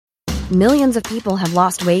Millions of people have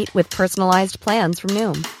lost weight with personalized plans from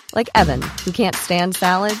Noom. Like Evan, who can't stand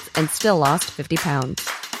salads and still lost 50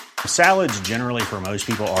 pounds. Salads generally for most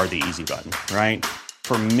people are the easy button, right?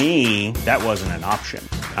 For me, that wasn't an option.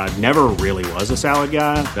 I never really was a salad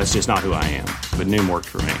guy. That's just not who I am. But Noom worked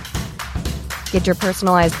for me. Get your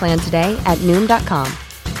personalized plan today at Noom.com.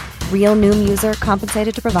 Real Noom user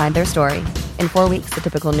compensated to provide their story. In 4 weeks, the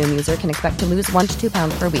typical Noom user can expect to lose 1 to 2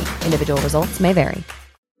 pounds per week. Individual results may vary.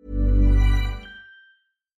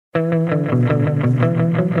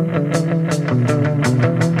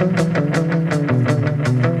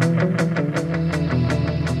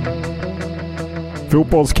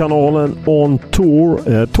 Fotbollskanalen On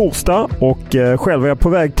Tour torsdag och själv är jag på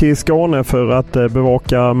väg till Skåne för att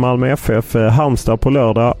bevaka Malmö FF Halmstad på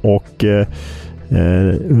lördag och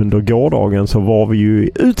under gårdagen så var vi ju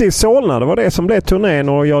ute i Solna. Det var det som blev turnén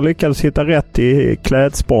och jag lyckades hitta rätt i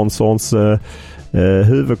klädsponsorns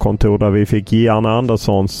huvudkontor där vi fick Janne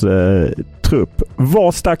Anderssons trupp.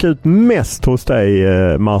 Vad stack ut mest hos dig,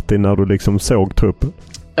 Martin, när du liksom såg truppen?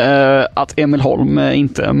 Att Emil Holm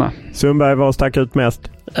inte är med. Sundberg, vad stack ut mest?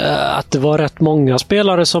 Att det var rätt många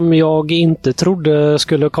spelare som jag inte trodde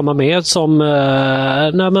skulle komma med. Som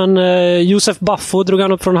Josef Baffo drog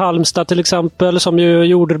han upp från Halmstad till exempel, som ju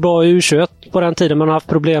gjorde det bra i U21 på den tiden. Man har haft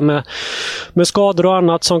problem med skador och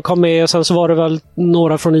annat som kom med. Sen så var det väl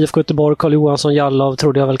några från IFK Göteborg, Carl Johansson Jallov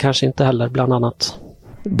trodde jag väl kanske inte heller bland annat.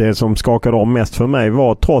 Det som skakade om mest för mig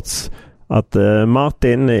var trots att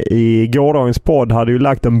Martin i gårdagens podd hade ju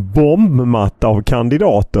lagt en bombmatta av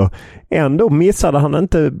kandidater. Ändå missade han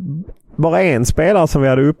inte bara en spelare som vi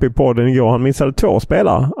hade uppe i podden igår. Han missade 2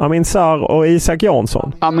 spelare. Amin Sarr och Isak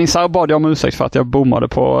Jansson. Amin Sarr bad jag om ursäkt för att jag bommade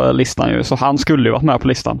på listan ju. Så han skulle ju varit med på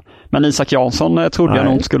listan. Men Isak Jansson trodde jag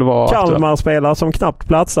nog inte skulle vara Kalmar-spelare som knappt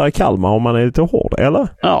platsar i Kalmar om man är lite hård, eller?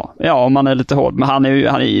 Ja, om man är lite hård. Men det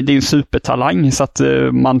är ju en supertalang så att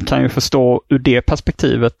man kan ju förstå ur det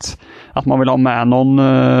perspektivet att man vill ha med någon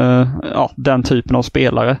den typen av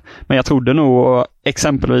spelare. Men jag trodde nog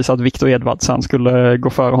exempelvis att Victor Edvardsen skulle gå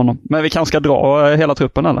före honom. Men vi kanske ska dra hela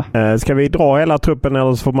truppen, eller? Ska vi dra hela truppen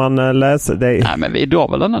eller så får man läsa det? Nej, men vi drar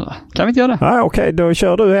väl den, eller? Kan vi inte göra det? Okej, då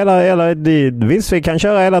kör du hela visst, vi kan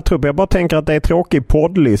köra hela truppen. Jag bara tänker att det är tråkig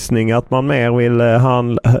poddlyssning att man mer vill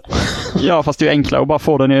Ja, fast det är enklare att bara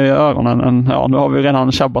få den i öronen än, nu har vi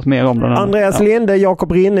redan tjabbat mer om den. Andreas Linde,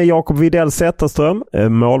 Jakob Rinne, Jakob Widell Zetterström,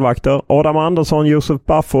 målvakter. Adam Andersson, Josef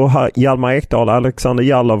Baffo, Hjalmar Ekdal, Alexander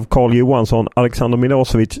Jallov, Carl Johansson, Alexander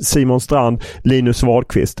Milosevic, Simon Strand, Linus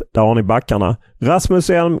Wahlqvist. Där har ni backarna. Rasmus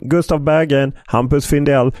Elm, Gustav Berggren, Hampus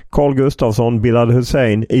Findell, Carl Gustafsson, Bilal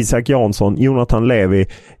Hussein, Isak Jansson, Jonathan Levi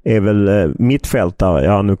är väl mittfältare.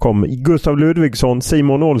 Ja, nu kom Gustav Ludvigsson,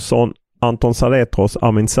 Simon Olsson, Anton Saletros,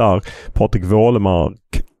 Amin Sarr, Patrik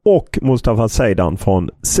Wålemark och Mustafa Seidan från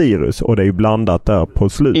Sirius. Och det är ju blandat där på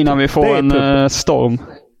slutet. Innan vi får en storm.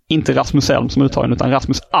 Inte Rasmus Elm som uttagen utan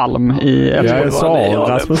Rasmus Alm i Elfsborg. Jag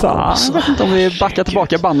sa Rasmus Alm. Jag vet inte om vi backar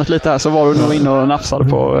tillbaka bandet lite här så var du nog inne och nafsade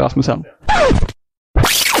på Rasmus Elm.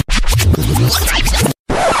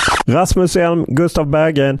 Rasmus Elm, Gustav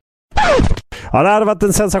Berggren. Ja, det hade varit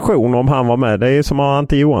en sensation om han var med. Det är som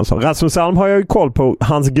Ante Johansson. Rasmus Alm har jag ju koll på.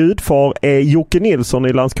 Hans gudfar är Jocke Nilsson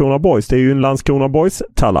i Landskrona Boys. Det är ju en Landskrona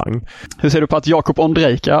Boys-talang. Hur ser du på att Jakob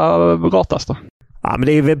Ondrejka ratas då? Ja, men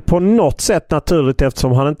det är väl på något sätt naturligt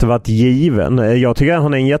eftersom han inte varit given. Jag tycker att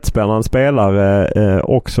han är en jättespännande spelare.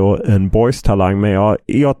 Också en Boys-talang. Men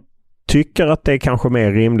jag tycker att det är kanske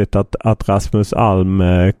mer rimligt att Rasmus Alm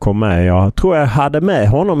kom med. Jag tror jag hade med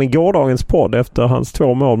honom i gårdagens podd efter hans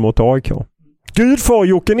 2 mål mot AIK. Gudfar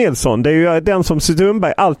Jocke Nilsson, det är ju den som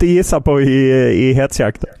Sundberg alltid gissar på i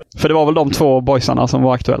hetsjakten. För det var väl de 2 boysarna som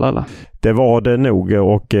var aktuella, eller? Det var det nog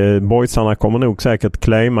och boysarna kommer nog säkert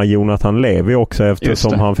claima Jonathan Levi också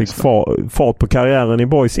eftersom han fick fart på karriären i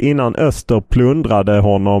boys innan Öster plundrade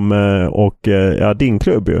honom och din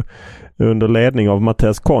klubb ju. Under ledning av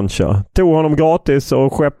Mattias Concha. Tog honom gratis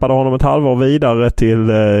och skeppade honom ett halvår vidare till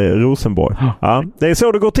Rosenborg. Ja, det är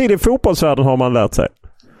så det går till i fotbollsvärlden har man lärt sig.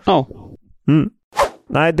 Ja. Mm.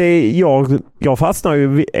 Nej, jag fastnar ju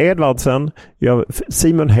vid Edvardsen.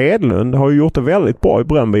 Simon Hedlund har ju gjort det väldigt bra i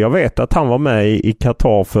Bröndby. Jag vet att han var med i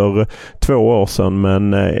Qatar för 2 år sedan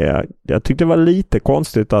men jag tyckte det var lite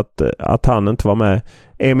konstigt att han inte var med.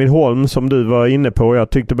 Emil Holm som du var inne på. Jag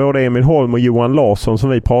tyckte både Emil Holm och Johan Larsson som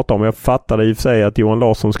vi pratade om. Jag fattade i och för sig att Johan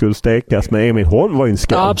Larsson skulle stekas, men Emil Holm var ju en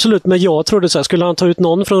skam. Ja, absolut, men jag trodde så här, skulle han ta ut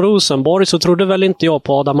någon från Rosenborg så trodde väl inte jag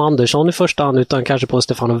på Adam Andersson i första hand utan kanske på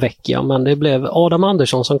Stefano Vecchia. Men det blev Adam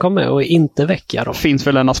Andersson som kom med och inte Vecchia då. Det finns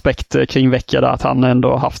väl en aspekt kring Vecchia där att han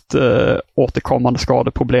ändå haft återkommande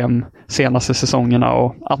skadeproblem senaste säsongerna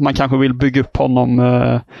och att man kanske vill bygga upp honom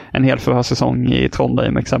en hel försäsong i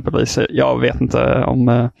Trondheim exempelvis. Jag vet inte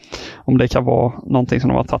om det kan vara någonting som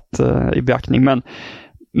de har tagit i beaktning.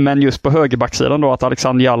 Men just på högerbacksidan då att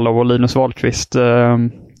Alexander Jallow och Linus Wahlqvist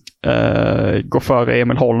går före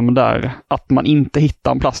Emil Holm där. Att man inte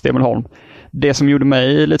hittar en plats till Emil Holm. Det som gjorde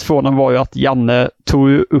mig lite förvånad var ju att Janne tog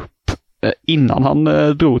upp innan han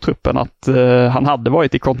drog truppen att han hade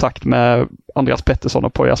varit i kontakt med Andreas Pettersson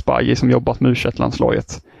och Poya Asbaghi som jobbat med U21-landslaget.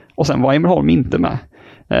 Och sen var Emil Holm inte med.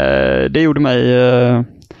 Det gjorde mig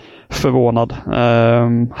förvånad.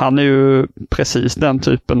 Han är ju precis den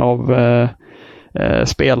typen av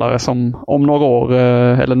spelare som om några år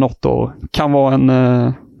eller något år kan vara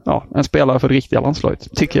en spelare för det riktiga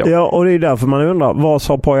landslaget, tycker jag. Ja, och det är därför man undrar, vad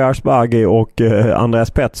sa Poya Asbaghi och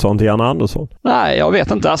Andreas Pettersson till Janne Andersson? Nej, jag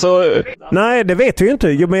vet inte. Nej, det vet vi ju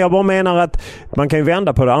inte. Men jag bara menar att man kan ju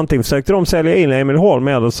vända på det. Antingen försökte de sälja in Emil Holm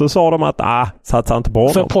eller så sa de att satsa inte på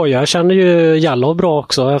honom. För Poya känner ju Jallow bra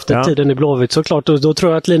också efter tiden i Blåvitt såklart. Och då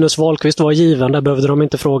tror jag att Linus Wahlqvist var given. Där behövde de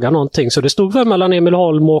inte fråga någonting. Så det stod väl mellan Emil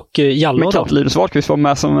Holm och Jallow. Men kan Linus Wahlqvist vara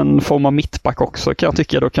med som en form av mittback också kan jag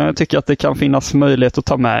tycka. Då kan jag tycka att det kan finnas möjlighet att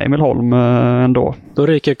ta med Emil Holm ändå. Då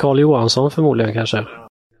ryker Carl Johansson förmodligen kanske.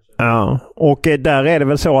 Ja, och där är det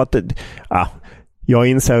väl så att jag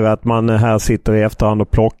inser att man här sitter i efterhand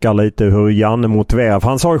och plockar lite hur Janne motiverar. För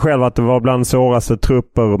han sa ju själv att det var bland svåraste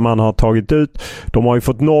trupper man har tagit ut. De har ju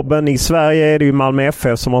fått nobben. I Sverige är det ju Malmö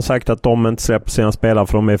FF som har sagt att de inte släpper sina spelare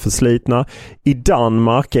för de är för slitna. I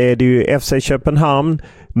Danmark är det ju FC Köpenhamn,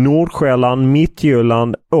 Nordsjälland,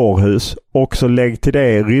 Midtjylland, Århus och så lägg till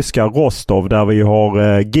det ryska Rostov där vi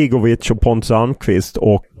har Gigovic och Pontus Almqvist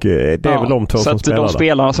och det är väl de två som spelar. Så att de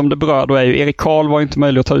spelarna som det berör då är ju Erik Karl var inte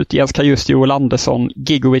möjlig att ta ut, Jens Kajust, Joel Andersson,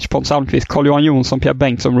 Gigovic, Pontus Almqvist, Carl-Johan Jonsson, Pierre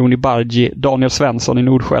Bengtsson, Rooney Bargi, Daniel Svensson i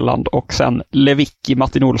Nordsjälland och sen Lewicki,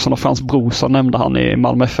 Martin Olsson och Frans Brorsson nämnde han i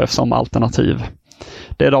Malmö FF som alternativ.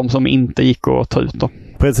 Det är de som inte gick att ta ut då.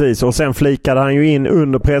 Precis, och sen flikade han ju in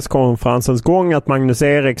under presskonferensens gång att Magnus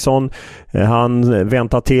Eriksson, han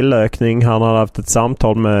väntar tillökning. Han hade haft ett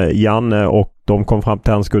samtal med Janne och de kom fram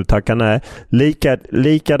till att han skulle tacka nej.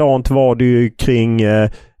 Likadant var det ju kring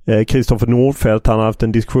Kristoffer Nordfeldt. Han har haft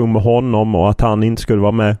en diskussion med honom och att han inte skulle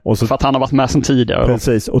vara med. Och så, för att han har varit med sedan tidigare.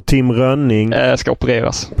 Precis, och Tim Rönning ska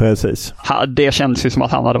opereras. Precis. Det kändes ju som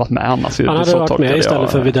att han hade varit med annars. Han hade varit med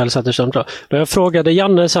istället för Widell Zetterström. Då jag frågade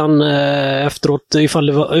Janne sen efteråt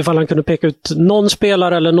ifall han kunde peka ut någon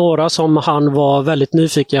spelare eller några som han var väldigt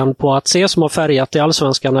nyfiken på att se som har färgat i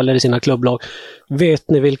Allsvenskan eller i sina klubblag. Vet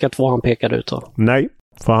ni vilka två han pekade ut då? Nej.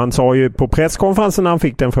 För han sa ju på presskonferensen när han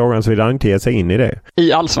fick den frågan så ville han inte ge sig in i det.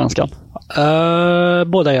 I Allsvenskan?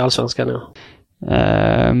 Båda i Allsvenskan,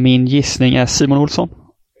 ja. Min gissning är Simon Olsson.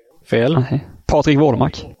 Fel. Nej. Patrik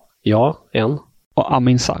Wålemark. Ja, en. Och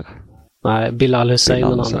Amin Sarr. Nej, Bilal Hussein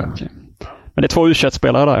den andra. Okay. Men det är 2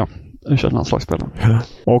 U21-spelare där, ja. U21-landslagsspelare.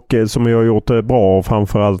 Och som jag har gjort det bra,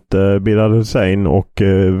 framförallt Bilal Hussein och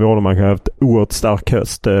Wålemark har haft oerhört stark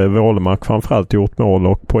höst. Wålemark framförallt gjort mål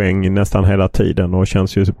och poäng nästan hela tiden och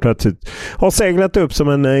känns ju plötsligt har seglat upp som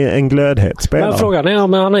en glödhetsspelare. Men frågan är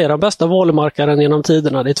om han är den bästa Wålemarkaren genom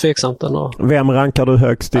tiderna. Det är tveksamt ändå. Vem rankar du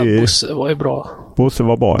högst i? Bosse var ju bra. Bosse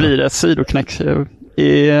var bra. Blir det ett sidoknäck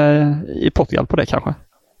i Portugal på det kanske?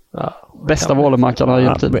 Ja, bästa Wålemarkarna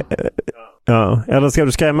genom tiden. Ja, eller ska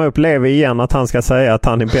du skrämma upp Levi igen att han ska säga att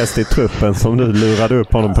han är bäst i truppen som du lurade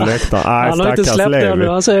upp honom på läktaren? Han har inte släppt det nu.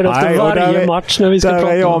 Han säger det efter varje match när vi ska prata om.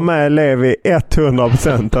 Där är jag med Levi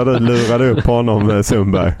 100% där du lurade upp honom,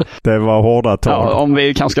 Sundberg. Det var hårda tag. Ja, om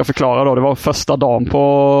vi kanske ska förklara då. Det var första dagen på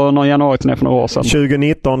någon januari-turné för några år sedan.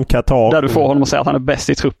 2019, Qatar. Där du får honom att säga att han är bäst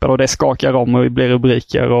i truppen och det skakar om och det blir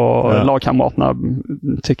rubriker och lagkamraterna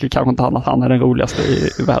tycker kanske inte att han är den roligaste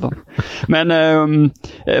i världen. Men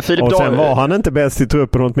Filip och sen var han inte bäst i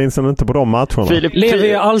truppen, åtminstone inte på de matcherna.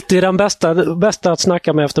 Levi är alltid den bästa att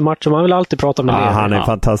snacka med efter matchen. Man vill alltid prata med Levi. Han är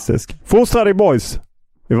fantastisk. Fostrad i boys.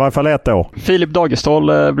 I varje fall 1 år. Filip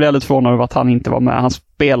Dagestål blev lite förvånad över att han inte var med. Han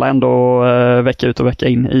spelar ändå vecka ut och vecka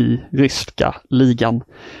in i ryska ligan.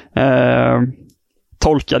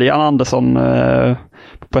 Tolkade Jan Andersson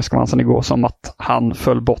på presskonferensen igår som att han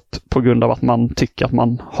föll bort på grund av att man tycker att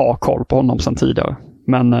man har koll på honom sedan tidigare.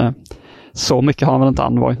 Men så mycket har han väl inte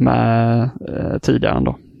varit med tidigare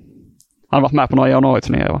ändå. Han har varit med på några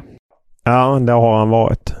januari-turnéer, va? Ja, det har han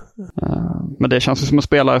varit. Men det känns ju som en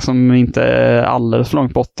spelare som inte är alldeles för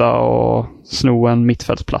långt borta och sno en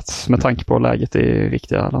mittfältsplats med tanke på läget i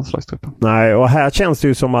riktiga landslagstruppen. Nej, och här känns det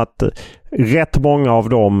ju som att rätt många av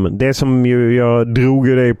dem, det som ju jag drog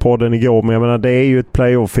ju det i podden igår, men jag menar det är ju ett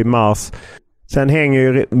playoff i mars. Sen hänger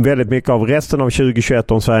ju väldigt mycket av resten av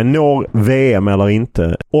 2021 om Sverige når VM eller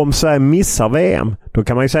inte. Om Sverige missar VM, då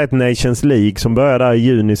kan man ju säga att Nations League som börjar där i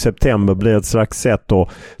juni-september blir ett slags sätt att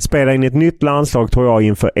spela in ett nytt landslag, tror jag,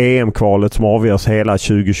 inför EM-kvalet som avgörs hela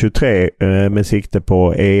 2023 med sikte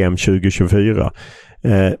på EM 2024.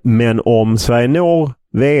 Men om Sverige når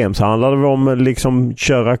VM så handlar det om liksom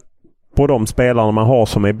köra på de spelarna man har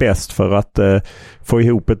som är bäst för att få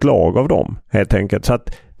ihop ett lag av dem, helt enkelt. Så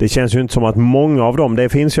att det känns ju inte som att många av dem, det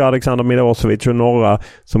finns ju Alexander Milosevic och några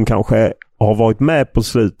som kanske har varit med på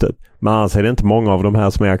slutet, men annars är det inte många av de här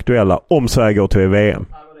som är aktuella om Sverige går till VM.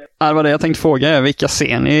 Det var det jag tänkte fråga är, vilka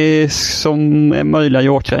ser ni som är möjliga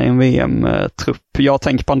jokrar i en VM-trupp? Jag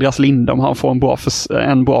tänker på Andreas Lindom, han får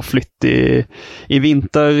en bra flytt i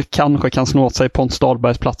vinter, kanske kan snå åt sig Pontus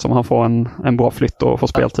Dahlbergs plats om han får en bra flytt och får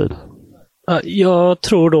speltid. Jag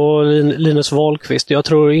tror då Linus Wahlqvist. Jag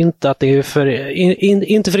tror inte att det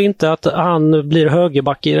är inte för inte att han blir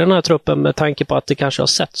högerback i den här truppen med tanke på att det kanske har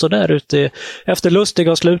sett så där ut efter Lustig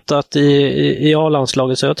har slutat i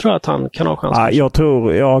A-landslaget, så jag tror att han kan ha chans.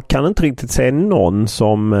 Jag kan inte riktigt se någon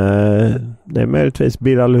som det är möjligtvis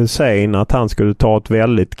Bilal Hussein att han skulle ta ett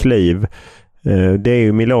väldigt kliv. Det är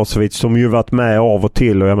ju Milosevic som ju varit med av och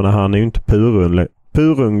till, och jag menar han är ju inte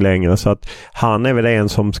purung längre, så att han är väl en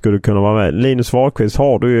som skulle kunna vara med. Linus Wahlqvist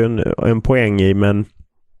har du ju en poäng i, men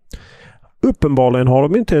uppenbarligen har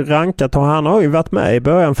de inte rankat, och han har ju varit med i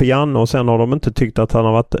början för Janne och sen har de inte tyckt att han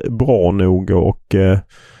har varit bra nog, och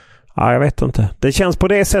jag vet inte. Det känns på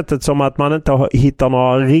det sättet som att man inte hittar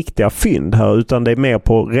några riktiga fynd här, utan det är mer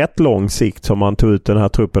på rätt lång sikt som man tog ut den här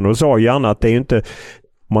truppen, och sa Janne att det är ju inte,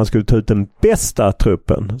 om man skulle ta ut den bästa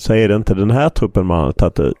truppen så är det inte den här truppen man har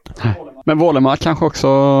tagit ut. Men Wålemark kanske också,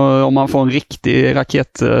 om man får en riktig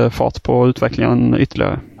raketfart på utvecklingen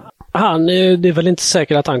ytterligare. Det är väl inte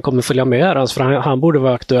säkert att han kommer följa med här, för han borde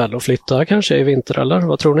vara aktuell och flytta kanske i vinter, eller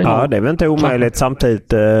vad tror ni? Ja, det är väl inte omöjligt.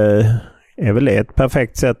 Samtidigt är väl ett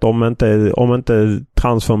perfekt sätt om inte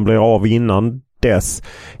transfern blir av innan dess.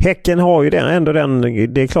 Häcken har ju det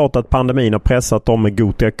är klart att pandemin har pressat dem med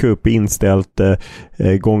Gothia Cup inställt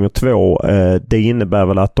gånger 2. Det innebär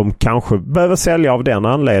väl att de kanske behöver sälja av den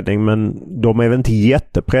anledningen, men de är väl inte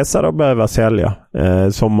jättepressade att behöva sälja.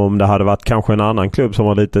 Som om det hade varit kanske en annan klubb som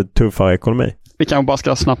har lite tuffare ekonomi. Vi kan bara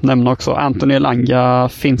ska snabbt nämna också, Anthony Elanga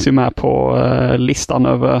finns ju med på listan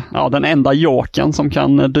över den enda jokern som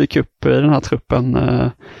kan dyka upp i den här truppen.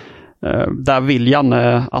 Där vill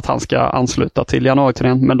Janne att han ska ansluta till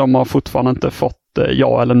januariturnén, men de har fortfarande inte fått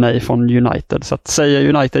ja eller nej från United. Så att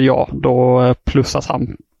säger United ja, då plussas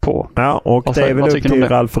han på. Ja, och det är väl upp till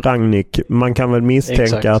Ralf Rangnick. Man kan väl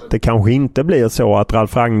misstänka att det kanske inte blir så att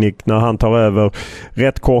Ralf Rangnick, när han tar över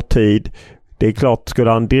rätt kort tid, det är klart,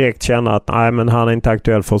 skulle han direkt känna att men han är inte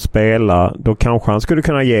aktuell för att spela, då kanske han skulle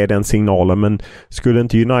kunna ge den signalen. Men skulle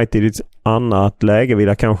inte United i ett annat läge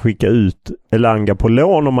vilja kanske skicka ut Elanga på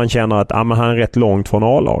lån om man känner att han är rätt långt från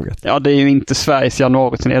A-laget? Ja, det är ju inte Sveriges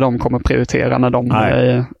januari-turné de kommer prioritera när de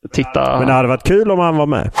tittar. Men det hade varit kul om han var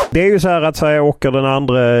med. Det är ju så här att Sverige åker den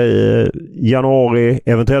 2 januari,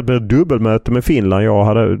 eventuellt blir det dubbelmöte med Finland. Jag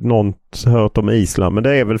hade hört om Island, men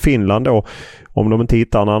det är väl Finland då, om de inte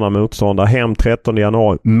hittar en annan motståndare, hem 13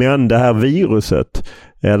 januari. Men det här viruset,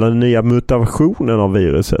 eller den nya mutationen av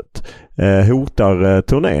viruset, hotar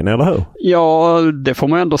turnén, eller hur? Ja, det får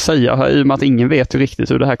man ändå säga, i och med att ingen vet ju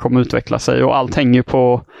riktigt hur det här kommer utveckla sig, och allt hänger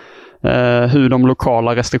på hur de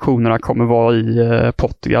lokala restriktionerna kommer vara i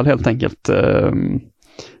Portugal helt enkelt.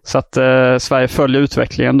 Så att Sverige följer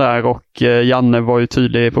utvecklingen där, och Janne var ju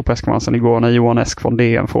tydlig på presskonferensen igår när Johan Esk från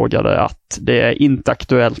DN frågade att det är inte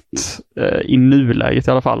aktuellt i nuläget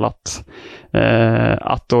i alla fall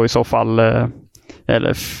att då i så fall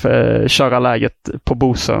köra läget på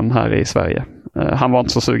Bosön här i Sverige. Han var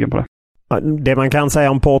inte så sugen på det. Det man kan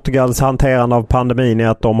säga om Portugals hanterande av pandemin är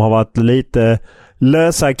att de har varit lite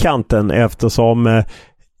lösa i kanten, eftersom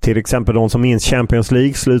till exempel de som minns Champions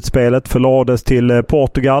League-slutspelet förlades till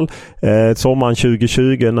Portugal sommaren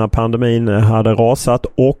 2020 när pandemin hade rasat,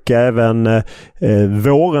 och även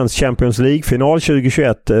vårens Champions League-final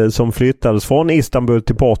 2021 som flyttades från Istanbul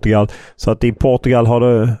till Portugal. Så att i Portugal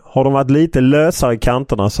har de varit lite lösare i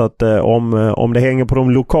kanterna, så att om det hänger på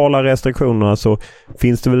de lokala restriktionerna så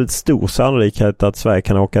finns det väl ett stor sannolikhet att Sverige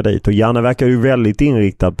kan åka dit, och Janne verkar ju väldigt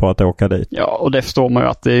inriktad på att åka dit. Ja, och det förstår man ju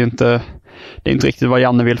att det är inte riktigt vad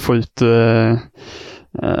Janne vill få ut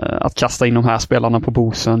att kasta in de här spelarna på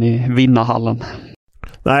Bosön i vinnarhallen.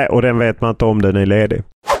 Nej, och den vet man inte om den är ledig.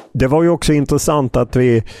 Det var ju också intressant att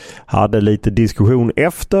vi hade lite diskussion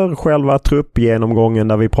efter själva truppgenomgången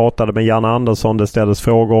där vi pratade med Janne Andersson. Det ställdes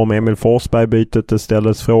frågor om Emil Forsberg-bytet, det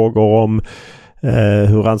ställdes frågor om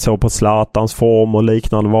hur han såg på Zlatans form och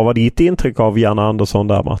liknande. Vad var ditt intryck av Janne Andersson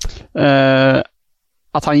där, Matt?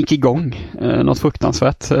 Att han gick igång. Något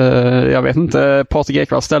fruktansvärt. Jag vet inte, Patrik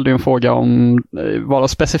Ekwall ställde ju en fråga om var det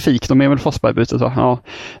specifikt om Emil Forsberg-bytet. Ja.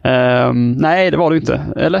 Nej, det var det inte.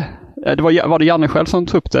 Eller? Var det Janne själv som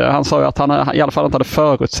tog upp det? Han sa ju att han i alla fall inte hade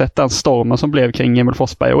förutsett den stormen som blev kring Emil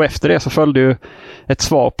Forsberg. Och efter det så följde ju ett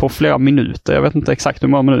svar på flera minuter. Jag vet inte exakt hur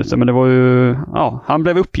många minuter, men det var ju... Ja, han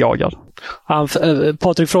blev uppjagad.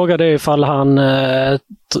 Patrik frågade ifall han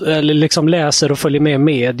liksom läser och följer med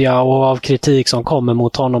media och av kritik som kommer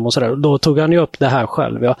mot honom och sådär. Då tog han ju upp det här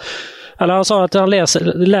själv. Ja. Eller han sa att han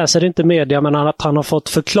läser inte media, men att han har fått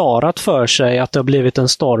förklarat för sig att det har blivit en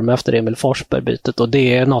storm efter Emil Forsberg-bytet, och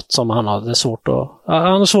det är något som han har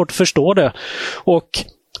svårt att förstå det. Och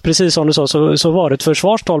precis som du sa så var det ett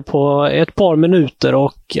försvarstal på ett par minuter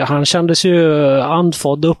och han kändes ju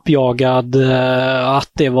andfådd, uppjagad, att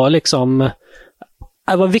det var liksom...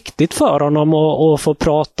 Det var viktigt för honom att få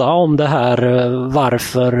prata om det här,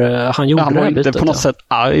 varför han gjorde det. Han var inte på något sätt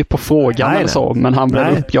arg på frågan eller så, men han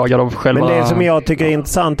blev uppjagad av själva... Men det som jag tycker är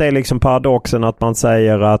intressant är liksom paradoxen att man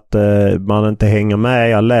säger att man inte hänger med,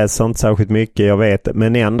 jag läser inte särskilt mycket, jag vet,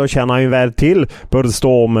 men ändå känner han ju väl till både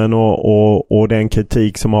stormen och den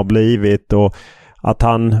kritik som har blivit, och att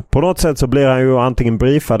han på något sätt så blir han ju antingen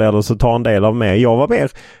briefad eller så tar en del av med. Jag var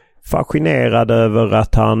mer fascinerad över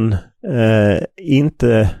att han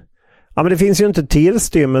inte... Ja, men det finns ju inte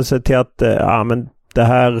tillstymmelse till att men det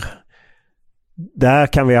här... Där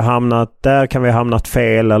kan vi ha hamnat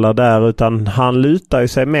fel eller där, utan han lutar ju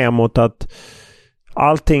sig mer mot att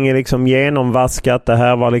allting är liksom genomvaskat. Det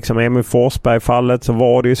här var liksom Emil Forsberg-fallet, så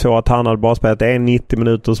var det ju så att han hade bara spelat en 90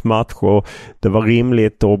 minuters match och det var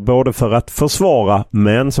rimligt, och både för att försvara,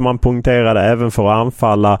 men som han punkterade även för att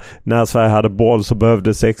anfalla. När Sverige hade boll så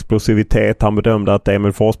behövdes explosivitet. Han bedömde att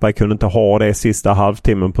Emil Forsberg kunde inte ha det sista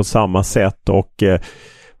halvtimmen på samma sätt, och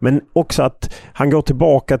men också att han går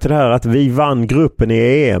tillbaka till det här att vi vann gruppen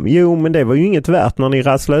i EM. Jo, men det var ju inget värt när ni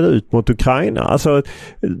rasslade ut mot Ukraina. Alltså,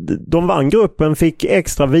 de vann gruppen, fick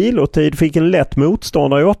extra vilotid, fick en lätt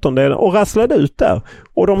motståndare i åttondelen och rasslade ut där.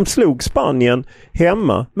 Och de slog Spanien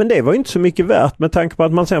hemma. Men det var inte så mycket värt med tanke på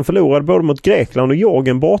att man sen förlorade både mot Grekland och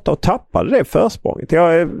Georgien borta och tappade det försprånget.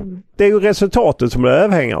 Det är ju resultatet som blir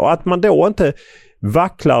överhängande, och att man då inte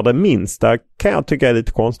vacklar det minsta kan jag tycka är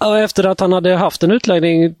lite konstigt. Ja, efter att han hade haft en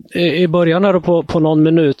utläggning i början här på någon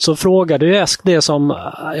minut så frågade ju Esk det som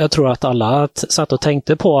jag tror att alla satt och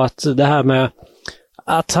tänkte på, att det här med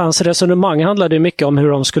att hans resonemang handlade mycket om hur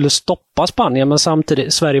de skulle stoppa Spanien, men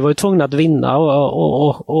samtidigt Sverige var ju tvungna att vinna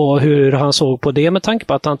och hur han såg på det med tanke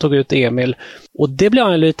på att han tog ut Emil. Och det blev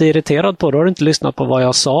han lite irriterad på. Då har du inte lyssnat på vad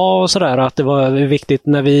jag sa och sådär, att det var viktigt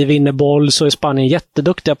när vi vinner boll så är Spanien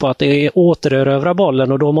jätteduktiga på att återerövra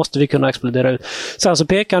bollen och då måste vi kunna explodera ut. Sen så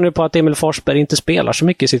pekar han ju på att Emil Forsberg inte spelar så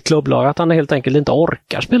mycket i sitt klubblag, att han helt enkelt inte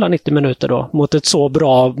orkar spela 90 minuter då mot ett så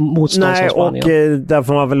bra motstånd som Spanien. Nej, och där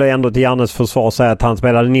får man väl ändå till Jannes försvar säga att han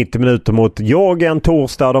spelade 90 minuter mot Georgien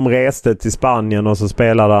torsdag, de reste till Spanien och så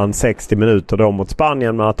spelade han 60 minuter då mot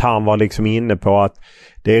Spanien, men att han var liksom inne på att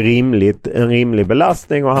det är en rimlig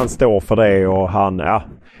belastning och han står för det, och han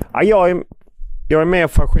jag är mer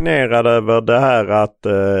fascinerad över det här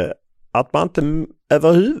att man inte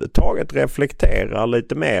överhuvudtaget reflekterar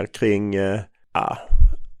lite mer kring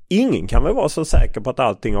ingen kan väl vara så säker på att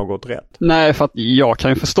allting har gått rätt. Nej, för att jag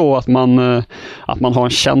kan ju förstå att man har en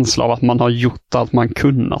känsla av att man har gjort allt man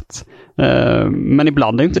kunnat. Men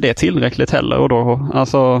ibland är inte det tillräckligt heller, och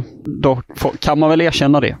då kan man väl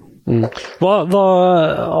erkänna det. Mm.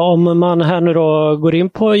 Om man här nu då går in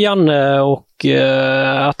på Janne och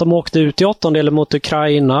att de åkte ut i åttondelen mot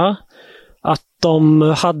Ukraina, att de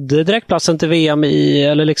hade direktplatsen till VM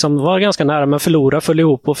eller liksom var ganska nära, men föll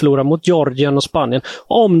ihop och förlorade mot Georgien och Spanien.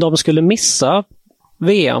 Om de skulle missa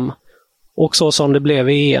VM och så som det blev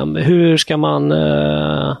i EM, hur ska man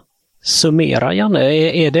summera Janne?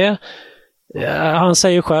 Är det han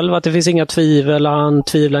säger själv att det finns inga tvivel, han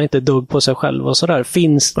tvivlar inte dugg på sig själv och sådär.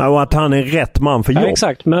 Och att han är rätt man för jobb. Ja,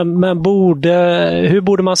 exakt, men hur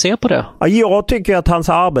borde man se på det? Ja, jag tycker att hans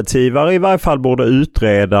arbetsgivare i varje fall borde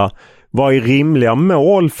utreda vad är rimliga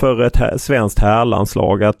mål för ett svenskt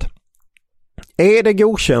herrlandslag. Är det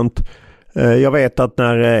godkänt? Jag vet att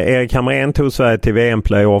när Erik Hamrén tog Sverige till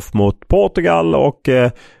VM-playoff mot Portugal och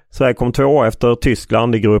Sverige kom 2 efter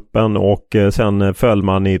Tyskland i gruppen och sen föll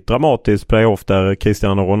man i ett dramatiskt playoff där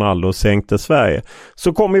Cristiano Ronaldo sänkte Sverige.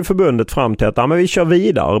 Så kom ju förbundet fram till att men vi kör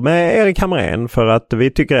vidare med Erik Hamrén för att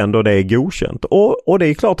vi tycker ändå det är godkänt. Och det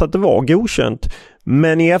är klart att det var godkänt,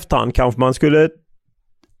 men i efterhand kanske man skulle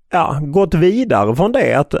gått vidare från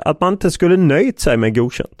det, att man inte skulle nöjt sig med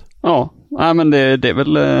godkänt. Ja, men det är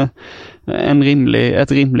väl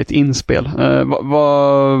ett rimligt inspel.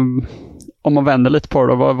 Om man vänder lite på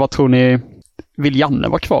det, vad tror ni, vill Janne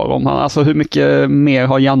vara kvar? Alltså hur mycket mer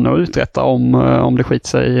har Janne att uträtta om det skiter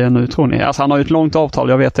sig nu, tror ni? Alltså han har ju ett långt avtal,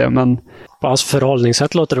 jag vet det, men... På hans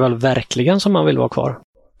förhållningssätt låter det väl verkligen som han vill vara kvar.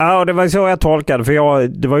 Ja, det var så jag tolkade, för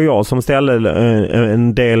det var jag som ställde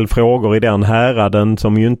en del frågor i den häraden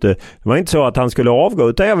som ju inte... Det var inte så att han skulle avgå,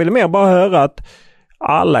 utan jag ville mer bara höra att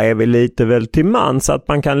alla är väl till mans att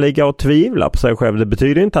man kan ligga och tvivla på sig själv. Det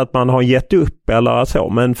betyder inte att man har gett upp eller så,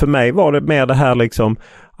 men för mig var det mer det här liksom,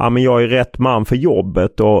 men jag är rätt man för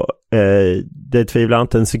jobbet och det tvivlar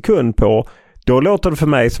inte en sekund på. Då låter det för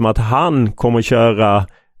mig som att han kommer köra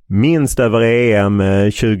minst över EM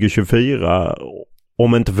 2024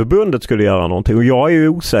 om inte förbundet skulle göra någonting. Och jag är ju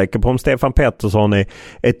osäker på om Stefan Pettersson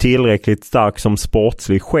är tillräckligt stark som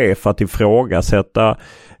sportslig chef att ifrågasätta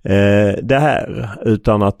det här,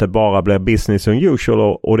 utan att det bara blir business as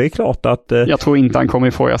usual, och det är klart att... jag tror inte han kommer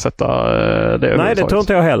ifrågasätta det. Nej, det tror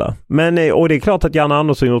inte jag heller. Men, och det är klart att Janne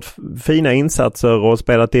Andersson gjort fina insatser och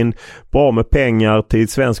spelat in bra med pengar till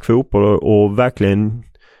svensk fotboll och verkligen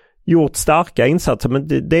gjort starka insatser, men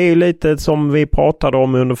det är ju lite som vi pratade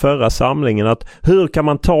om under förra samlingen, att hur kan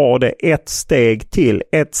man ta det ett steg till,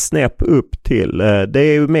 ett snäpp upp till? Det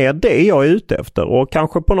är ju mer det jag är ute efter, och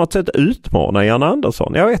kanske på något sätt utmana Janne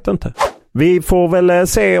Andersson, jag vet inte. Vi får väl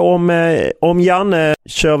se om Janne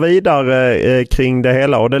kör vidare kring det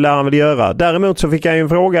hela, och det lär han väl göra. Däremot så fick jag en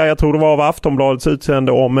fråga, jag tror det var av Aftonbladets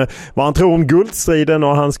utsände, om vad han tror om guldstriden,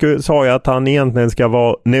 och han sa ju att han egentligen ska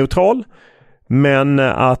vara neutral. Men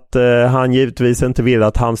att han givetvis inte vill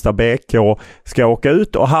att Halmstad BK ska åka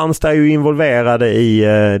ut. Och Halmstad är ju involverade i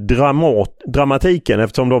dramatiken,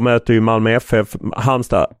 eftersom de möter ju Malmö FF.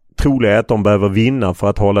 Halmstad troligen att de behöver vinna för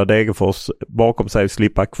att hålla Degerfors bakom sig och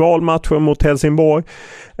slippa kvalmatchen mot Helsingborg.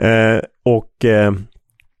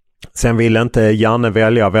 Sen vill inte Janne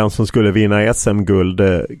välja vem som skulle vinna SM-guld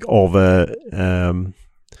av...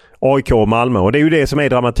 AIK och Malmö, och det är ju det som är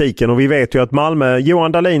dramatiken, och vi vet ju att Malmö,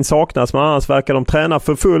 Johan Dahlin saknas, men annars verkar de träna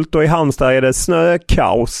för fullt, och i Halmstad är det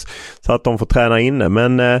snökaos så att de får träna inne,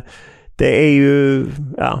 men det är ju,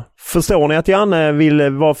 förstår ni att Janne vill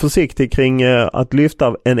vara försiktig kring att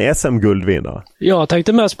lyfta en SM-guldvinnare? Jag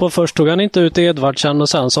tänkte mest på, först tog han inte ut Edvardsen och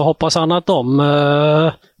sen så hoppas han att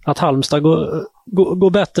att Halmstad går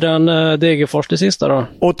bättre än Degerfors det sista då.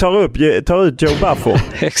 Och tar ut Joe Buffo.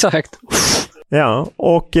 Exakt. Ja,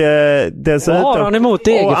 och dessutom har han emot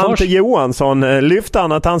Degerfors? Och Ante Johansson lyfte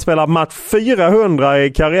han att han spelar match 400 i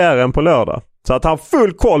karriären på lördag. Så att han har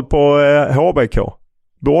full koll på HBK,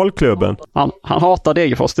 bollklubben. Han hatar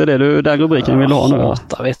Degerfors, det är den rubriken vill ha nu.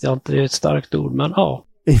 Hata vet jag inte, det är ett starkt ord, men ja.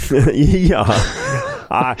 Ja.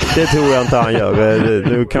 Nej, det tror jag inte han gör.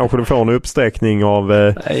 Nu kanske du får en uppsträckning av...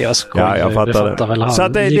 Nej, jag skojar. Ja, jag fattar väl han. Så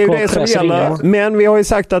att det är det som gäller. Men vi har ju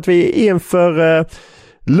sagt att vi inför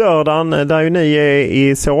lördagen, där ju ni är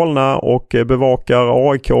i Solna och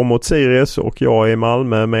bevakar AIK mot Sirius, och jag är i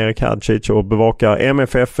Malmö med Erik Hadžić och bevakar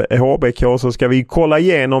MFF HBK, så ska vi kolla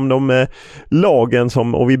igenom de lagen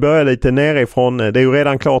och vi börjar lite nerifrån. Det är ju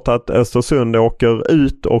redan klart att Östersund åker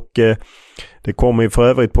ut, och det kommer ju för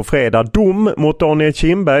övrigt på fredag dom mot Daniel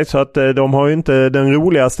Kindberg, så att de har ju inte den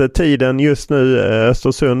roligaste tiden just nu,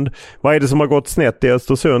 Östersund. Vad är det som har gått snett i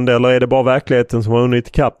Östersund, eller är det bara verkligheten som har hunnit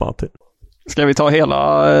ikapp, Martin? Ska vi ta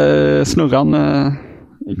hela snurran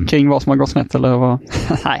kring vad som har gått snett, eller vad?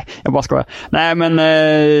 Nej, jag bara skojar. Nej, men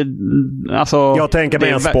alltså... Jag tänker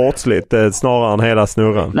mer sportsligt snarare än hela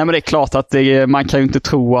snurran. Nej, men det är klart att man kan ju inte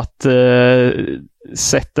tro att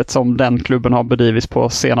sättet som den klubben har bedrivits på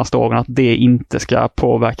senaste åren, att det inte ska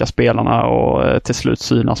påverka spelarna och till slut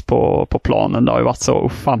synas på planen. Det har ju varit så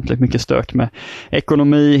ofantligt mycket stök med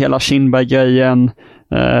ekonomi, hela Kindberg-grejen,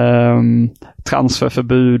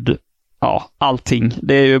 transferförbud. Ja, allting.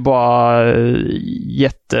 Det är ju bara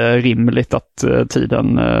jätterimligt att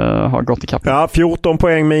tiden har gått i kapp. Ja, 14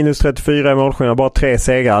 poäng minus 34 i målskillnad, bara 3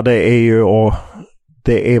 segrar. Det är ju, och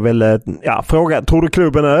det är väl, fråga, tror du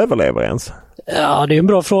klubben överlever ens? Ja, det är en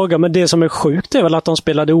bra fråga, men det som är sjukt är väl att de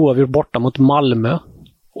spelade oavgjort borta mot Malmö.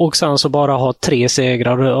 Och sen så bara har 3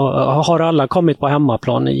 segrar. Har alla kommit på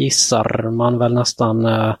hemmaplan, gissar man väl nästan.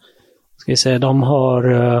 Ska vi se, de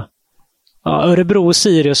har... Örebro,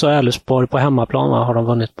 Sirius och Elfsborg på hemmaplan har de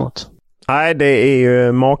vunnit mot. Nej, det är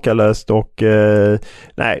ju makalöst och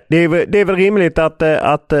nej, det är väl rimligt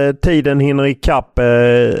att tiden hinner ikapp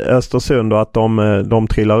Östersund och att de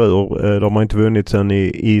trillar ur. De har inte vunnit sedan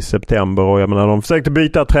i september och jag menar de försökte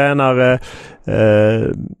byta tränare,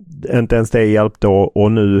 inte ens det hjälpte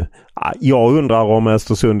och nu jag undrar om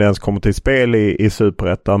Östersund ens kommer till spel i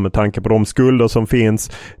Superettan med tanke på de skulder som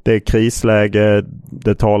finns. Det är krisläge,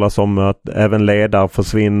 det talas om att även ledare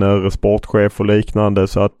försvinner, sportchef och liknande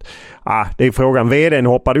så att det är frågan. VD:n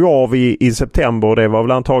hoppade ju av i september och det var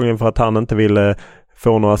väl antagligen för att han inte ville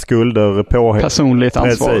få några skulder på personligt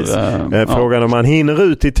ansvar. Frågan om man hinner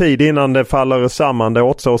ut i tid innan det faller samman, det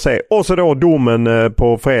återstår att se. Och så då domen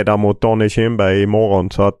på fredag mot Daniel Kindberg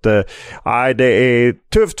imorgon. Så att det är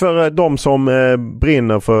tufft för de som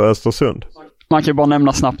brinner för Östersund. Man kan ju bara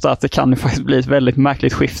nämna snabbt att det kan ju faktiskt bli ett väldigt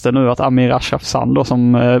märkligt skifte nu att Amir Ashrafzan då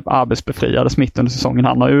som arbetsbefriades mitt under säsongen.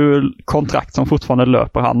 Han har ju kontrakt som fortfarande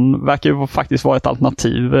löper. Han verkar ju faktiskt vara ett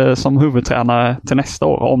alternativ som huvudtränare till nästa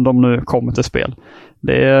år om de nu kommer till spel.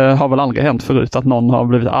 Det har väl aldrig hänt förut att någon har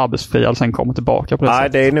blivit arbetsfri och sen kommer tillbaka på det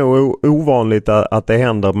sättet. Det är nog ovanligt att det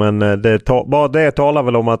händer men bara det talar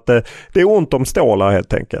väl om att det är ont om stålar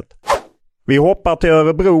helt enkelt. Vi hoppar till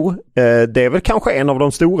Örebro. Det är väl kanske en av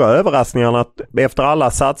de stora överraskningarna att efter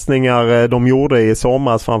alla satsningar de gjorde i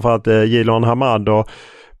somras, framförallt Jiloan Hamad och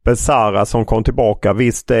Besara som kom tillbaka.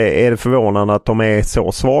 Visst är det förvånande att de är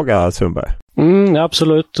så svaga, Sundberg?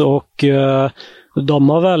 Absolut och de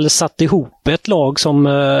har väl satt ihop ett lag som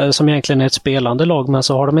egentligen är ett spelande lag men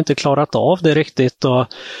så har de inte klarat av det riktigt och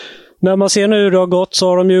när man ser nu hur det har gått så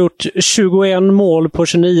har de gjort 21 mål på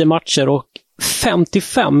 29 matcher och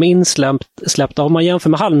 55 insläppta. Om man jämför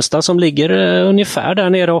med Halmstad som ligger ungefär där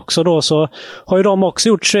nere också då så har ju de också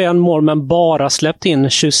gjort 21 mål men bara släppt in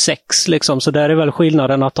 26 liksom. Så där är väl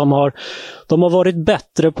skillnaden att de har varit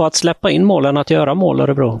bättre på att släppa in mål än att göra mål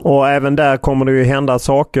Örebro. Och även där kommer det ju hända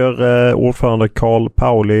saker. Ordförande Carl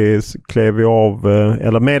Pauli klev ju av,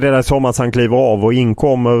 eller meddelade i sommar han kliver av och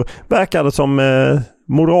inkommer, verkar det som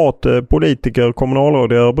moderat politiker,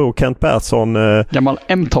 kommunalråd i Örebro, Kent Persson. Gammal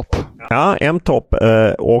M-topp. Ja, M-topp.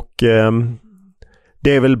 Och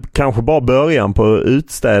det är väl kanske bara början på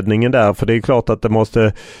utstädningen där. För det är klart att det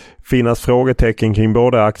måste finnas frågetecken kring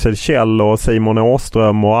både Axel Kjell och Simon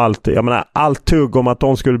Åström och allt. Jag menar, allt tugg om att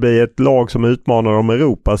de skulle bli ett lag som utmanar om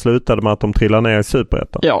Europa slutade med att de trillar ner i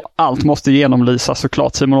Superettan. Ja, allt måste genomlysas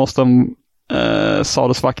såklart. Simon Åström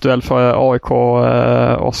sades vara aktuell för AIK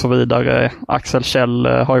och så vidare. Axel Kjell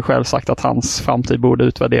har ju själv sagt att hans framtid borde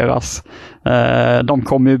utvärderas. De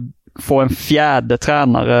kommer ju få en fjärde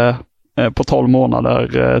tränare på 12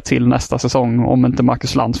 månader till nästa säsong om inte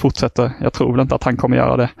Marcus Lantz fortsätter. Jag tror väl inte att han kommer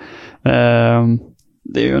göra det.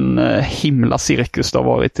 Det är ju en himla cirkus det har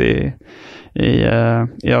varit i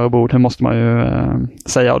Örebro. Det måste man ju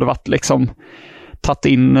säga. Och det har varit liksom tagit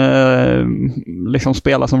in liksom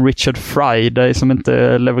spelare som Richard Friday som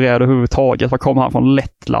inte levererade överhuvudtaget. Vad kommer han från?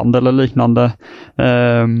 Lettland eller liknande?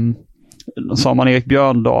 Så har man Erik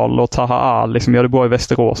Björndal och Taha Ali som gör det bra i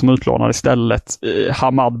Västerås som utlånade istället.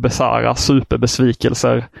 Hamad Besara,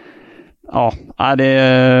 superbesvikelser. Ja, det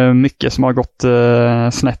är mycket som har gått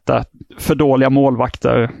snett där. För dåliga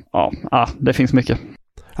målvakter. Ja, det finns mycket.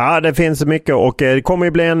 Ja, det finns mycket och det kommer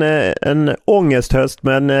ju bli en ångesthöst,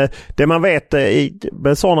 men det man vet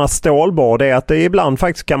med sådana stålbad är att det ibland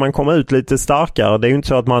faktiskt kan man komma ut lite starkare. Det är ju inte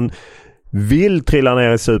så att man vill trilla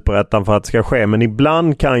ner i Superettan för att det ska ske, men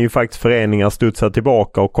ibland kan ju faktiskt föreningar studsa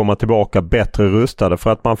tillbaka och komma tillbaka bättre rustade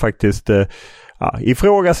för att man faktiskt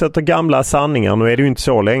ifrågasätter gamla sanningar. Nu är det ju inte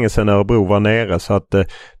så länge sedan Örebro var nere så att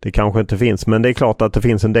det kanske inte finns, men det är klart att det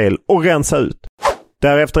finns en del att rensa ut.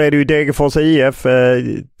 Därefter är det ju Degerfors IF,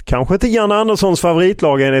 kanske inte Jan Anderssons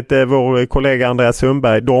favoritlag enligt vår kollega Andreas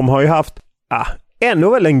Sundberg. De har ju haft ännu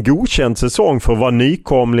väl en godkänd säsong för att vara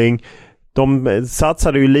nykomling. De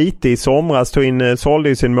satsade ju lite i somras, sålde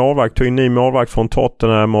ju sin målvakt, tog in ny målvakt från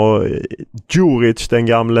Tottenham och Djuric, den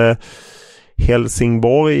gamle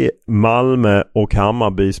Helsingborg, Malmö och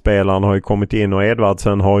Hammarby-spelaren har ju kommit in och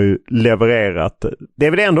Edvardsen har ju levererat. Det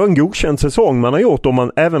är väl ändå en godkänd säsong man har gjort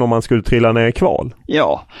även om man skulle trilla ner i kval.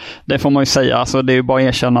 Ja, det får man ju säga. Alltså, det är ju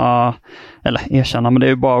bara men det är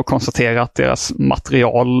ju bara att konstatera att deras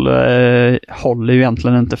material håller ju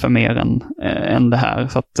egentligen inte för mer än det här.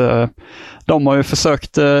 Så att de har ju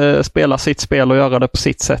försökt spela sitt spel och göra det på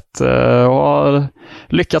sitt sätt och har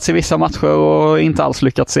lyckats i vissa matcher och inte alls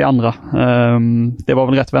lyckats i andra. Det var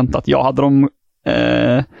väl rätt väntat.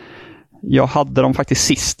 Jag hade dem faktiskt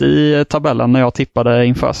sist i tabellen när jag tippade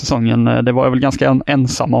inför säsongen. Det var jag väl ganska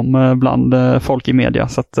ensam om bland folk i media.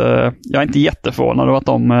 Så att jag är inte jätteförvånad över att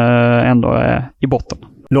de ändå är i botten.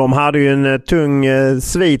 De hade ju en tung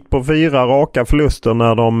svit på 4 raka förluster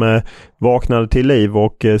när de vaknade till liv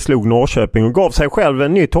och slog Norrköping och gav sig själv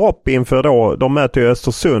en nytt hopp inför då. De möter ju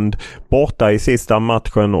Östersund borta i sista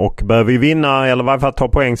matchen och behöver vinna eller i varje fall ta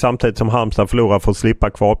poäng samtidigt som Halmstad förlorar för att slippa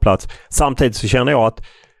kvalplats. Samtidigt så känner jag att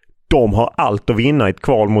de har allt att vinna i ett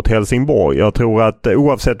kval mot Helsingborg. Jag tror att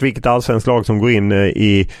oavsett vilket allsvenskt lag som går in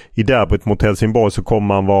i derbyt mot Helsingborg så kommer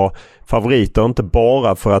man vara favoriter. Inte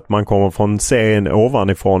bara för att man kommer från serien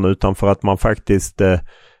ovanifrån utan för att man faktiskt...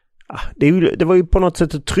 Det var ju på något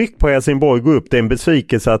sätt ett tryck på Helsingborg gå upp. Det är en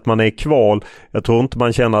besvikelse att man är i kval. Jag tror inte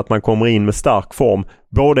man känner att man kommer in med stark form.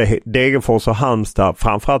 Både Degerfors och Halmstad,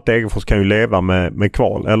 framförallt Degerfors kan ju leva med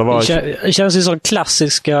kval. Eller vad? Det känns ju som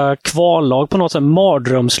klassiska kvallag på något sätt.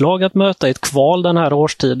 Mardrömslag att möta i ett kval den här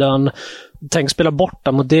årstiden. Tänk spela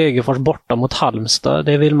borta mot Degerfors, borta mot Halmstad.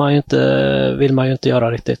 Det vill man ju inte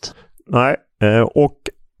göra riktigt. Nej, och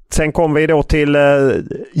sen kom vi då till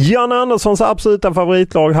Jan Anderssons absoluta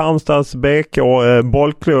favoritlag, Halmstads BK,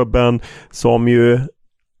 bollklubben som ju...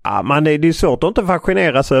 det är svårt att inte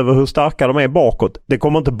fascineras över hur starka de är bakåt. Det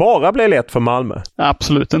kommer inte bara bli lätt för Malmö.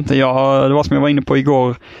 Absolut inte. Det var som jag var inne på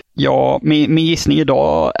igår. Min gissning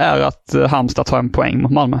idag är att Halmstad tar en poäng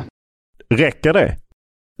mot Malmö. Räcker det?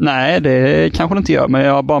 Nej, det kanske det inte gör. Men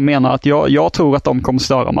jag bara menar att jag tror att de kommer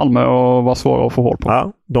störa Malmö och vara svåra att få håll på.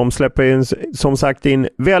 Ja, de släpper in, som sagt in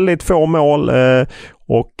väldigt få mål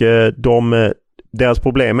och deras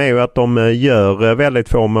problem är ju att de gör väldigt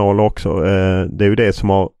få mål också. Det är ju det som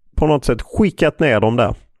har på något sätt skickat ner dem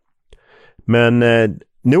där. Men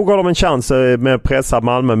nog har de en chans med att pressa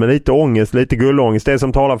Malmö med lite ångest, lite guldångest. Det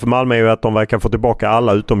som talar för Malmö är ju att de verkar få tillbaka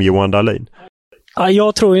alla utom Johan Dahlin.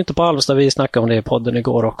 Jag tror inte på Halmstad. Vi snackade om det i podden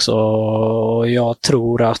igår också. Jag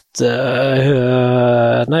tror att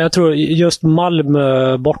jag tror just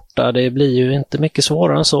Malmö borta, det blir ju inte mycket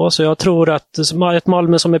svårare än så. Så jag tror att ett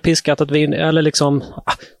Malmö som är piskat att vinna, eller liksom,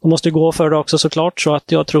 de måste gå för det också såklart. Så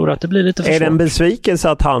att jag tror att det blir lite för svårt. Är det en besvikelse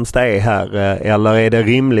att Halmstad är här eller är det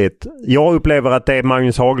rimligt? Jag upplever att det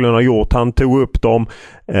Magnus Haglund har gjort, han tog upp dem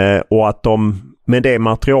och att de med det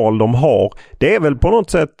material de har. Det är väl på något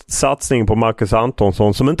sätt satsning på Marcus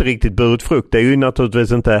Antonsson som inte riktigt burit frukt. Det är ju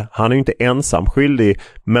naturligtvis inte, han är ju inte ensam skyldig,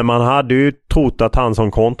 men man hade ju trott att han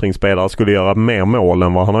som kontringsspelare skulle göra mer mål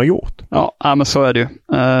än vad han har gjort. Ja, men så är det ju.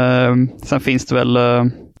 Sen finns det väl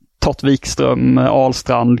Tott Wikström,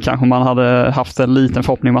 Ahlstrand, kanske man hade haft en liten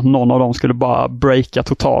förhoppning om att någon av dem skulle bara breaka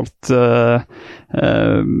totalt.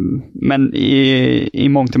 Men i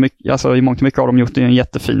mångt och mycket har de gjort en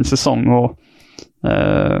jättefin säsong och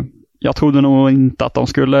jag trodde nog inte att de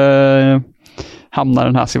skulle hamna i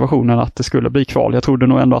den här situationen, att det skulle bli kval. Jag trodde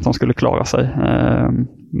nog ändå att de skulle klara sig.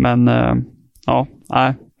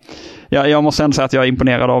 Jag måste ändå säga att jag är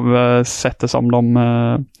imponerad av sättet som de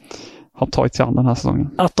har tagit sig an den här säsongen.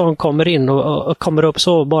 Att de kommer in och kommer upp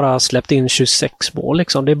så bara släppt in 26 mål.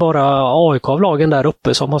 Liksom. Det är bara AIK av lagen där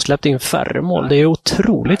uppe som har släppt in färre mål. Det är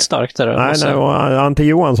otroligt starkt. Nej, och Ante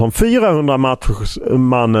Johansson, 400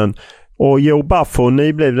 matchmannen. Och Joe Buffo,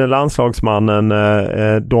 nyblivne landslagsmannen,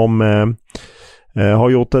 de har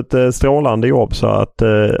gjort ett strålande jobb. Så att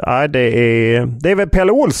det är väl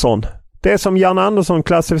Pelle Olsson. Det som Jan Andersson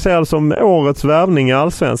klassificerar som årets värvning i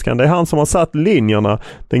Allsvenskan. Det är han som har satt linjerna.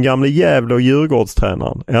 Den gamla Gävle- och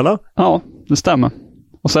Djurgårdstränaren, eller? Ja, det stämmer.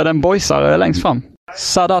 Och så är det en boysare längst fram.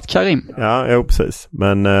 Sadat Karim. Ja, precis.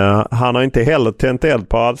 Men han har inte heller tänt eld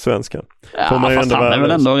på Allsvenskan. Ja, fast han är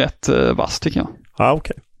väl ändå rätt vass tycker jag. Ja,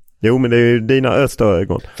 okej. Jo, men det är ju dina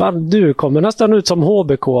österögon. Fan, du kommer nästan ut som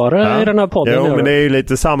HBK-are i den här podden. Jo, men det är ju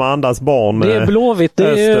lite samma andas barn. Det är Blåvitt,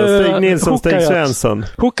 det är Stig Nilsson, Stig Svensson.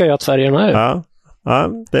 Hookajat-färgerna är. Ja,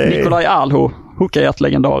 det är... Nikolaj Alho,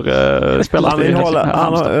 Hookajat-legendar,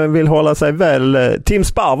 han vill hålla sig väl... Tim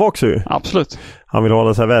Sparv också ju. Absolut. Han vill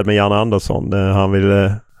hålla sig väl med Jan Andersson. Han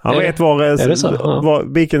vet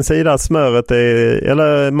vilken sida smöret är,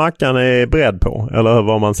 eller mackan är bredd på, eller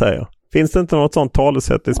vad man säger. Finns det inte något sånt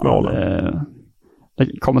talesätt i Småland?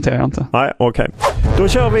 Det kommenterar jag inte. Nej, okej. Då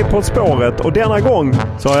kör vi på spåret och denna gång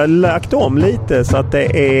så har jag lagt om lite så att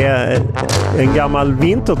det är en gammal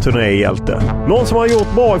vinterturnéhjälte. Någon som har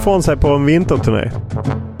gjort bra ifrån sig på en vinterturné.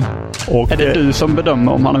 Och, är det du som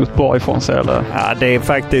bedömer om han har gjort bra ifrån sig? Eller? Ja, det är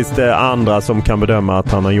faktiskt andra som kan bedöma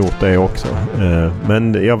att han har gjort det också.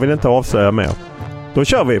 Men jag vill inte avslöja mer. Då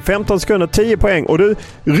kör vi. 15 sekunder, 10 poäng. Och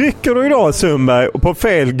rycker du idag Sundberg på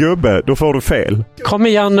fel gubbe, då får du fel. Kom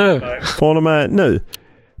igen nu. Från och med nu.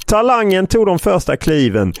 Talangen tog de första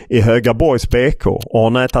kliven i Högaborgs BK och har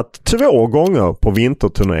nätat 2 gånger på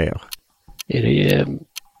vinterturnéer. Är det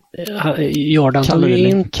Jordan tog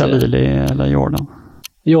inte... Kalili eller Jordan?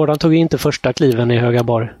 Jordan tog inte första kliven i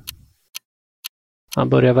Högaborg. Han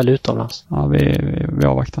börjar väl utomlands. Ja, vi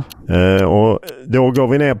avvaktar. Och då går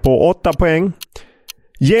vi ner på 8 poäng.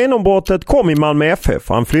 Genombrottet kom i Malmö FF.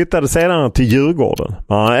 Han flyttade sedan till Djurgården.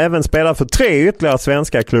 Han har även spelat för 3 ytterligare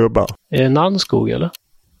svenska klubbar. Är det Nannskog eller?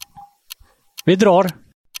 Vi drar.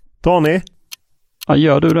 Drar ni? Ja,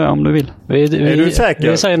 gör du det om du vill. Är du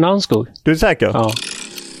säker? Vi säger Nannskog. Du är säker? Ja.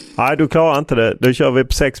 Nej, du klarar inte det. Då kör vi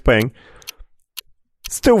på 6 poäng.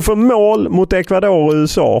 Stod för mål mot Ecuador och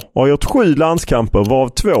USA och har gjort 7 landskamper, varav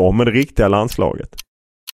 2 med det riktiga landslaget.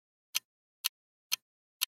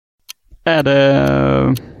 Är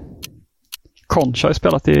det... Concha har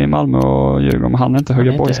spelat i Malmö och Djurgården, men han är inte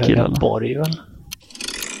Högaborgs kille. Högaborg, väl?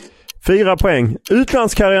 4 poäng.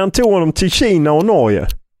 Utlandskarriären tog honom till Kina och Norge.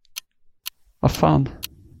 Vad fan?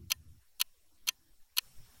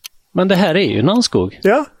 Men det här är ju Nannskog.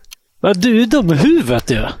 Ja. Men du är dum i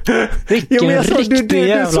huvudet ju. Vilken riktig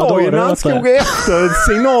jävla du sa ju Nannskog efter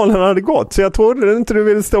signalen hade gått. Så jag trodde inte du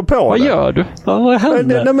ville stå på det. Vad gör du? Ja, vad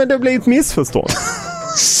hände? Nej, men det blir ett missförstånd.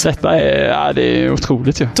 Ja, det är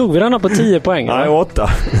otroligt ju. Tog vi denna på 10 poäng? Nej, 8.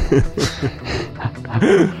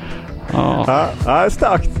 Ja,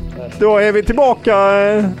 starkt. Då är vi tillbaka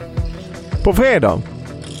på fredag.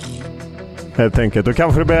 Helt enkelt. Då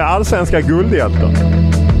kanske det blir allsvenska guldhjältar.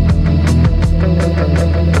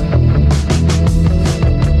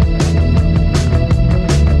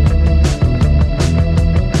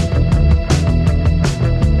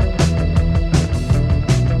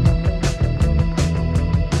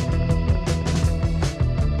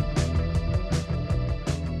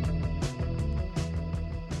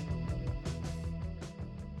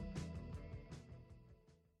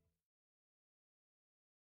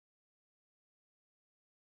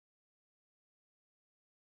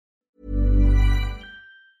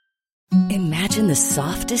 Imagine the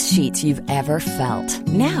softest sheets you've ever felt.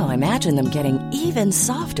 Now imagine them getting even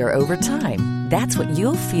softer over time. That's what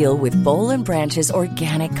you'll feel with Boll & Branch's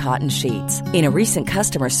organic cotton sheets. In a recent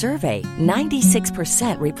customer survey,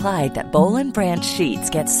 96% replied that Boll & Branch sheets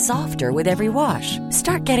get softer with every wash.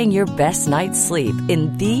 Start getting your best night's sleep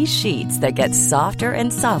in these sheets that get softer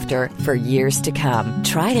and softer for years to come.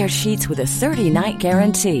 Try their sheets with a 30-night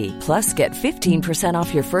guarantee. Plus, get 15%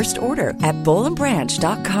 off your first order at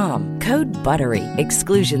bollandbranch.com. Code BUTTERY.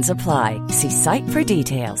 Exclusions apply. See site for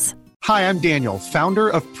details. Hi, I'm Daniel, founder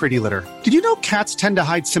of Pretty Litter. Did you know cats tend to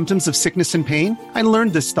hide symptoms of sickness and pain? I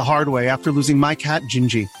learned this the hard way after losing my cat,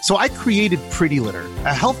 Gingy. So I created Pretty Litter,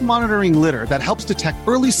 a health monitoring litter that helps detect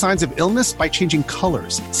early signs of illness by changing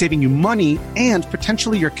colors, saving you money and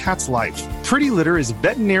potentially your cat's life. Pretty Litter is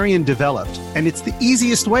veterinarian developed, and it's the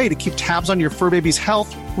easiest way to keep tabs on your fur baby's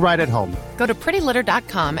health right at home. Go to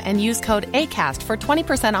prettylitter.com and use code ACAST for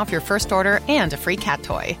 20% off your first order and a free cat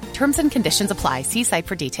toy. Terms and conditions apply. See site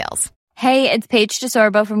for details. Hey, it's Paige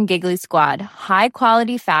DeSorbo from Giggly Squad. High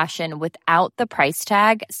quality fashion without the price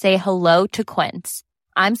tag. Say hello to Quince.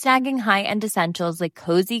 I'm snagging high-end essentials like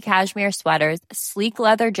cozy cashmere sweaters, sleek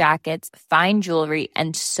leather jackets, fine jewelry,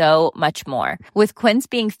 and so much more. With Quince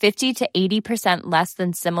being 50 to 80% less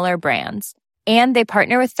than similar brands. And they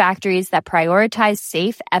partner with factories that prioritize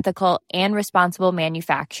safe, ethical, and responsible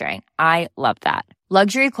manufacturing. I love that.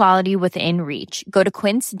 Luxury quality within reach. Go to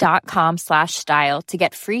quince.com/style to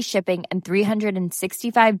get free shipping and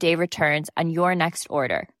 365-day returns on your next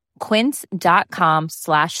order.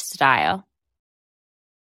 Quince.com/style.